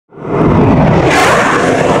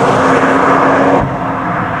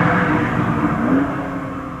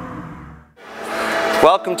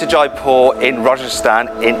Welcome to Jaipur in Rajasthan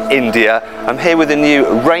in India. I'm here with a new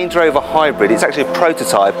Range Rover Hybrid. It's actually a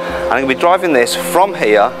prototype and I'm going to be driving this from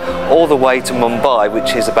here all the way to Mumbai,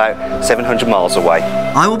 which is about 700 miles away.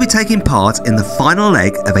 I will be taking part in the final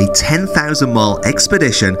leg of a 10,000 mile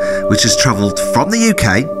expedition which has travelled from the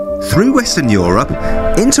UK, through Western Europe,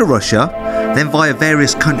 into Russia, then via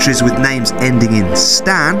various countries with names ending in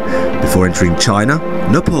Stan, before entering China,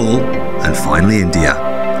 Nepal and finally India.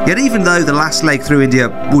 Yet even though the last leg through India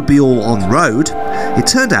would be all on road, it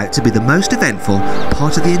turned out to be the most eventful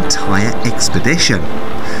part of the entire expedition.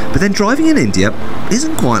 But then driving in India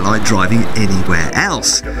isn't quite like driving anywhere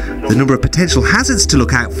else. The number of potential hazards to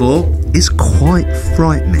look out for is quite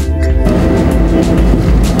frightening.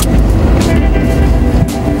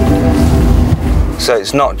 So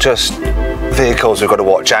it's not just vehicles we've got to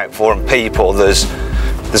watch out for and people, there's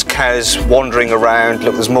cows wandering around.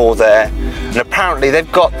 Look, there's more there. And apparently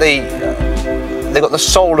they've got the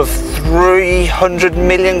soul of 300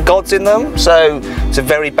 million gods in them, so it's a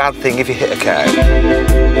very bad thing if you hit a cow.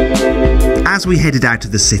 As we headed out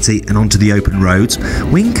of the city and onto the open roads,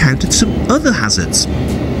 we encountered some other hazards.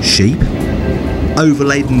 Sheep,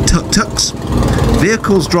 overladen tuk-tuks,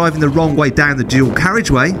 vehicles driving the wrong way down the dual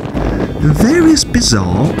carriageway, and various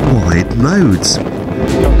bizarre wide loads.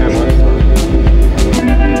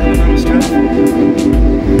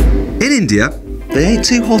 In India, they ain't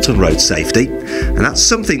too hot on road safety, and that's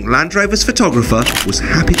something Land Rover's photographer was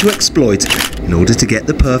happy to exploit in order to get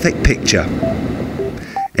the perfect picture.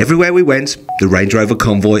 Everywhere we went, the Range Rover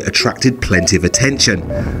convoy attracted plenty of attention.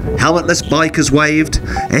 Helmetless bikers waved,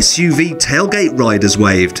 SUV tailgate riders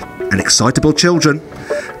waved, and excitable children,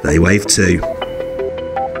 they waved too.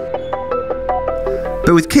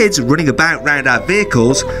 But with kids running about round our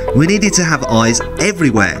vehicles, we needed to have eyes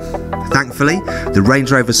everywhere. Thankfully, the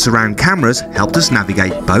Range Rover's surround cameras helped us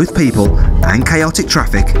navigate both people and chaotic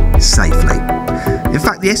traffic safely. In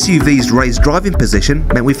fact, the SUV's raised driving position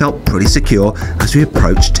meant we felt pretty secure as we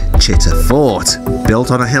approached Chitta Fort.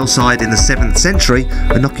 Built on a hillside in the 7th century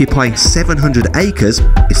and occupying 700 acres,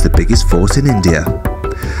 it's the biggest fort in India.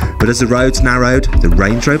 But as the roads narrowed, the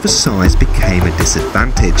Range Rover's size became a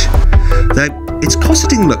disadvantage. Though its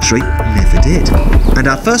cosseting luxury never did. And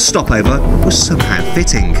our first stopover was somehow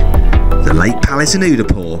fitting. The Lake Palace in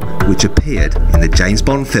Udaipur, which appeared in the James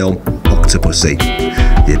Bond film Octopussy.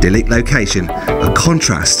 The idyllic location, a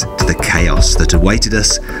contrast to the chaos that awaited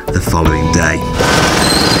us the following day.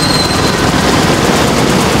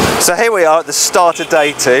 So here we are at the start of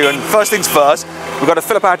day 2, and first things first, we've got to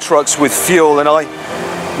fill up our trucks with fuel, and I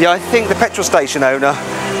think the petrol station owner,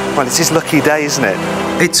 well, it's his lucky day, isn't it?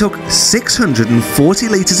 It took 640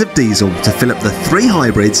 litres of diesel to fill up the 3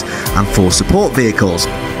 hybrids and 4 support vehicles.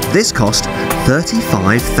 This cost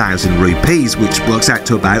 35,000 rupees, which works out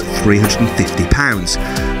to about £350.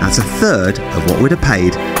 That's a third of what we'd have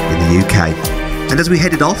paid in the UK. And as we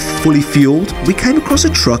headed off, fully fuelled, we came across a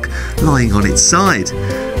truck lying on its side.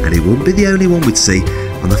 And it wouldn't be the only one we'd see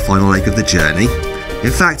on the final leg of the journey.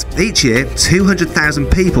 In fact, each year, 200,000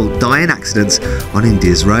 people die in accidents on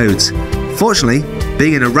India's roads. Fortunately,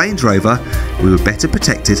 being in a Range Rover, we were better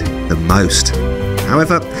protected than most.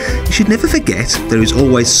 However, you should never forget there is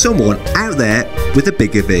always someone out there with a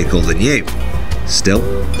bigger vehicle than you. Still,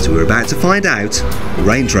 as we're about to find out,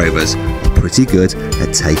 Range Rovers are pretty good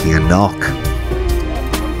at taking a knock.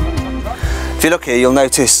 If you look here, you'll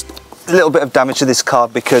notice a little bit of damage to this car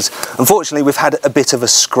because unfortunately we've had a bit of a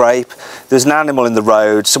scrape. There's an animal in the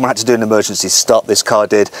road, someone had to do an emergency stop, this car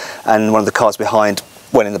did, and one of the cars behind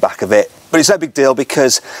went in the back of it. But it's no big deal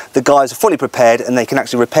because the guys are fully prepared and they can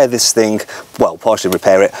actually repair this thing, well, partially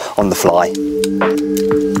repair it on the fly.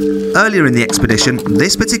 Earlier in the expedition,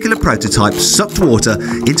 this particular prototype sucked water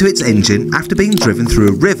into its engine after being driven through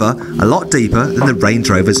a river a lot deeper than the Range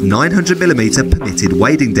Rover's 900mm permitted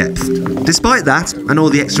wading depth. Despite that, and all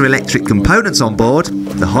the extra electric components on board,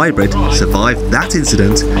 the Hybrid survived that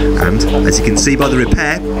incident and, as you can see by the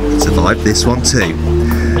repair, it survived this one too.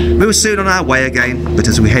 We were soon on our way again, but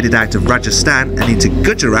as we headed out of Rajasthan and into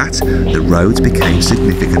Gujarat, the roads became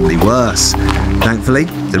significantly worse. Thankfully,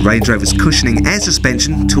 the Range Rover's cushioning air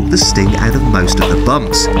suspension took the sting out of most of the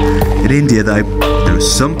bumps. In India though, there are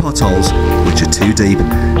some potholes which are too deep,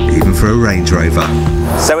 even for a Range Rover.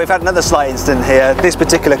 So we've had another slight incident here. This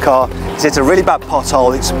particular car has hit a really bad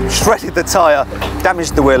pothole, it's shredded the tyre,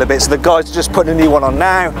 damaged the wheel a bit, so the guys are just putting a new one on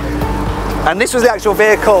now. And this was the actual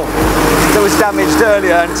vehicle that was damaged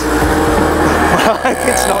earlier, and well, I hope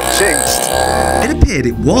it's not jinxed. It appeared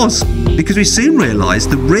it was, because we soon realised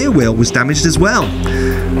the rear wheel was damaged as well.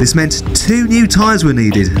 This meant 2 new tyres were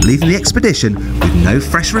needed, leaving the expedition with no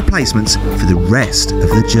fresh replacements for the rest of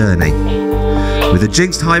the journey. With a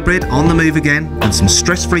jinxed hybrid on the move again and some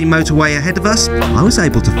stress-free motorway ahead of us, I was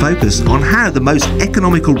able to focus on how the most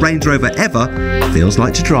economical Range Rover ever feels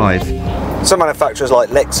like to drive. Some manufacturers like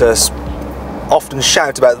Lexus often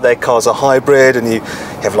shout about their cars are hybrid, and you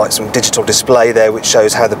have like some digital display there which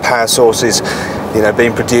shows how the power source is, you know,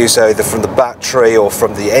 being produced either from the battery or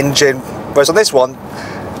from the engine. Whereas on this one,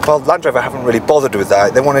 well, Land Rover haven't really bothered with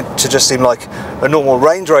that. They want it to just seem like a normal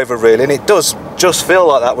Range Rover really, and it does just feel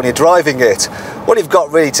like that when you're driving it. What you've got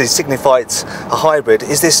really to signify it's a hybrid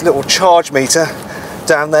is this little charge meter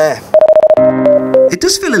down there. It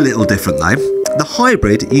does feel a little different though. The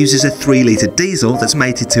hybrid uses a 3-litre diesel that's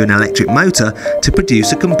mated to an electric motor to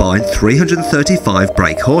produce a combined 335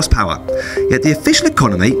 brake horsepower, yet the official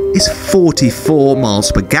economy is 44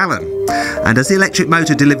 miles per gallon. And as the electric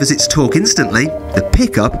motor delivers its torque instantly, the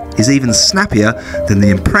pickup is even snappier than the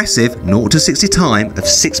impressive 0 to 60 time of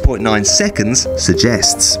 6.9 seconds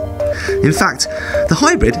suggests. In fact, the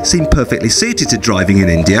hybrid seemed perfectly suited to driving in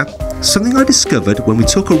India, something I discovered when we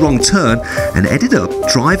took a wrong turn and ended up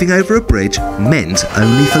driving over a bridge meant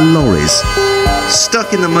only for lorries.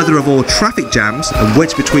 Stuck in the mother of all traffic jams and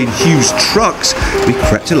wedged between huge trucks, we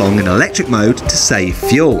crept along in electric mode to save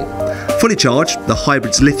fuel. Fully charged, the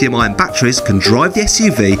hybrid's lithium-ion batteries can drive the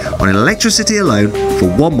SUV on electricity alone for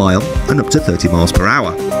 1 mile and up to 30 miles per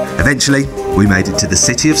hour. Eventually, we made it to the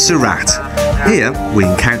city of Surat. Here, we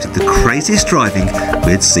encountered the craziest driving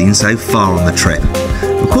we had seen so far on the trip.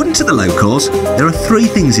 According to the locals, there are 3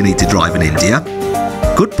 things you need to drive in India: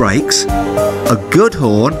 good brakes, a good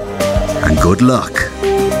horn, and good luck.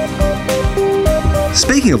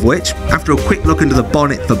 Speaking of which, after a quick look under the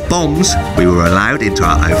bonnet for bombs, we were allowed into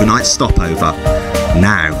our overnight stopover.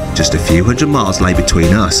 Now, just a few hundred miles lay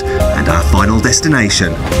between us and our final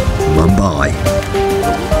destination, Mumbai.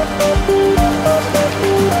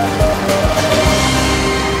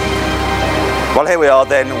 Well, here we are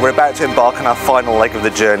then, we're about to embark on our final leg of the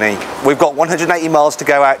journey. We've got 180 miles to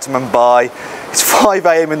go out to Mumbai. It's 5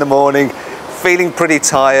 AM in the morning, feeling pretty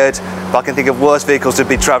tired, but I can think of worse vehicles to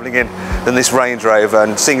be travelling in than this Range Rover,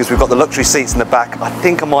 and seeing as we've got the luxury seats in the back, I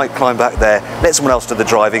think I might climb back there, let someone else do the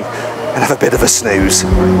driving and have a bit of a snooze.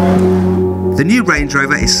 The new Range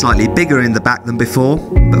Rover is slightly bigger in the back than before,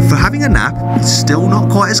 but for having a nap, it's still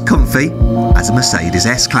not quite as comfy as a Mercedes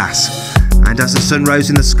S-Class. And as the sun rose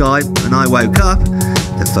in the sky and I woke up,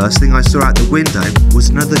 the first thing I saw out the window was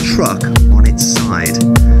another truck on its side.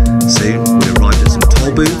 Soon we arrived at some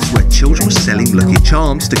toll booths where children were selling Lucky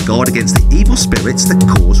Charms to guard against the evil spirits that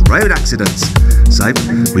cause road accidents. So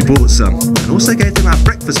we bought some and also gave them our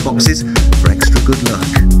breakfast boxes for extra good luck.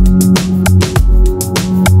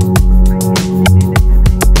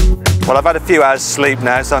 Well, I've had a few hours sleep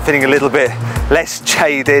now, so I'm feeling a little bit less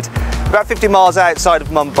jaded. About 50 miles outside of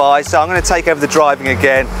Mumbai, so I'm going to take over the driving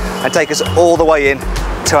again and take us all the way in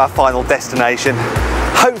to our final destination.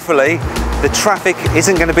 Hopefully, the traffic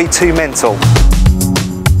isn't going to be too mental.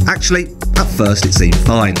 Actually, at first it seemed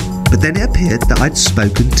fine, but then it appeared that I'd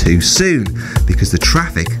spoken too soon because the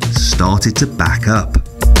traffic started to back up.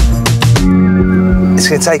 It's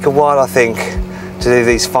going to take a while, I think, to do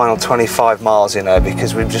these final 25 miles, you know,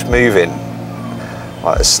 because we're just moving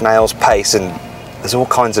like a snail's pace and there's all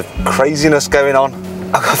kinds of craziness going on.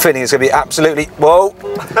 I've got a feeling it's going to be absolutely... Whoa!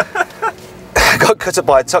 Got cut up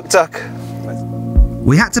by a tuk-tuk.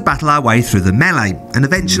 We had to battle our way through the melee, and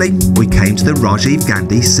eventually we came to the Rajiv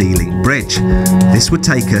Gandhi Sea Link Bridge. This would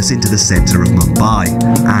take us into the centre of Mumbai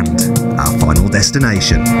and our final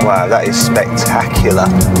destination. Wow, that is spectacular.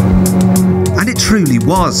 And it truly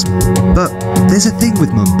was. But there's a thing with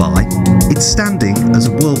Mumbai. Its standing as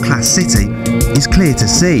a world-class city is clear to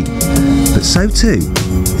see, but so too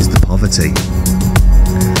is the poverty.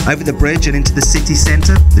 Over the bridge and into the city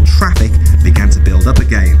centre, the traffic began to build up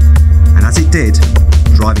again. And as it did,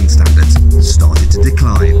 driving standards started to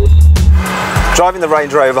decline. Driving the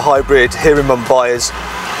Range Rover Hybrid here in Mumbai has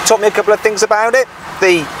taught me a couple of things about it.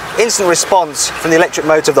 The instant response from the electric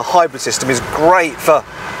motor of the hybrid system is great for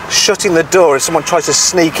shutting the door if someone tries to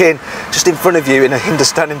sneak in just in front of you in a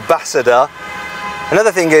Hindustan Ambassador.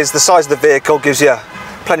 Another thing is the size of the vehicle gives you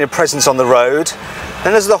plenty of presence on the road.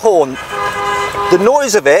 Then there's the horn. The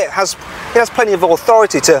noise of it has plenty of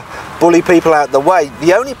authority to bully people out the way.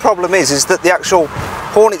 The only problem is that the actual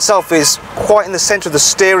horn itself is quite in the centre of the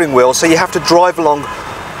steering wheel, so you have to drive along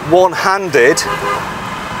one-handed.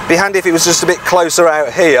 Be handy if it was just a bit closer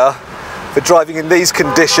out here for driving in these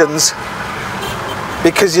conditions,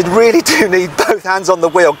 because you really do need both hands on the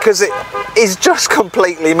wheel because it is just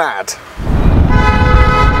completely mad.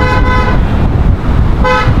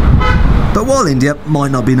 But while India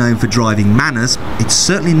might not be known for driving manners, it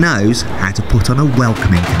certainly knows how to put on a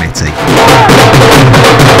welcoming committee.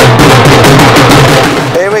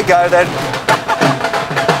 Here we go then.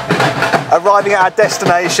 Arriving at our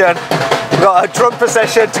destination. We've got a drum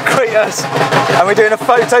procession to greet us, and we're doing a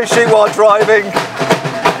photo shoot while driving.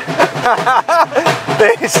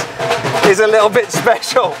 This is a little bit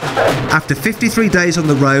special. After 53 days on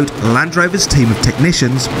the road, Land Rover's team of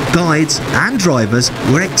technicians, guides and drivers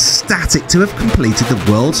were ecstatic to have completed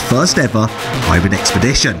the world's first ever hybrid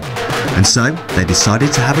expedition. And so they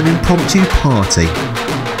decided to have an impromptu party.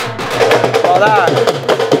 Well, that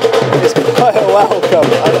is quite a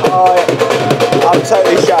welcome, and I'm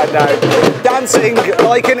totally shattered now. Dancing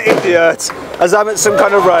like an idiot as I'm at some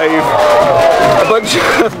kind of rave. A bunch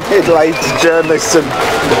of middle-aged journalists, and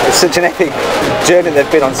it's such an epic journey.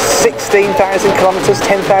 They've been on 16,000 kilometres,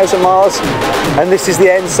 10,000 miles, and this is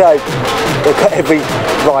the end, so they've got every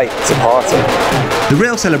right to party. The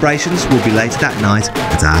real celebrations will be later that night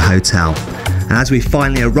at our hotel. And as we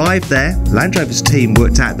finally arrived there, Land Rover's team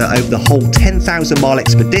worked out that over the whole 10,000 mile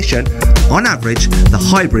expedition, on average, the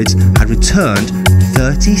hybrids had returned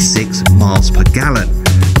 36 miles per gallon.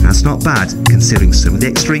 That's not bad, considering some of the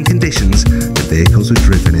extreme conditions the vehicles were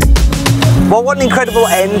driven in. Well, what an incredible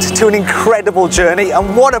end to an incredible journey,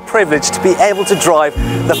 and what a privilege to be able to drive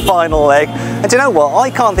the final leg. And do you know what? I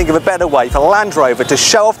can't think of a better way for Land Rover to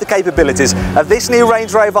show off the capabilities of this new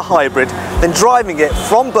Range Rover Hybrid than driving it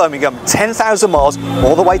from Birmingham 10,000 miles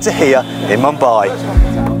all the way to here in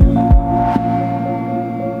Mumbai.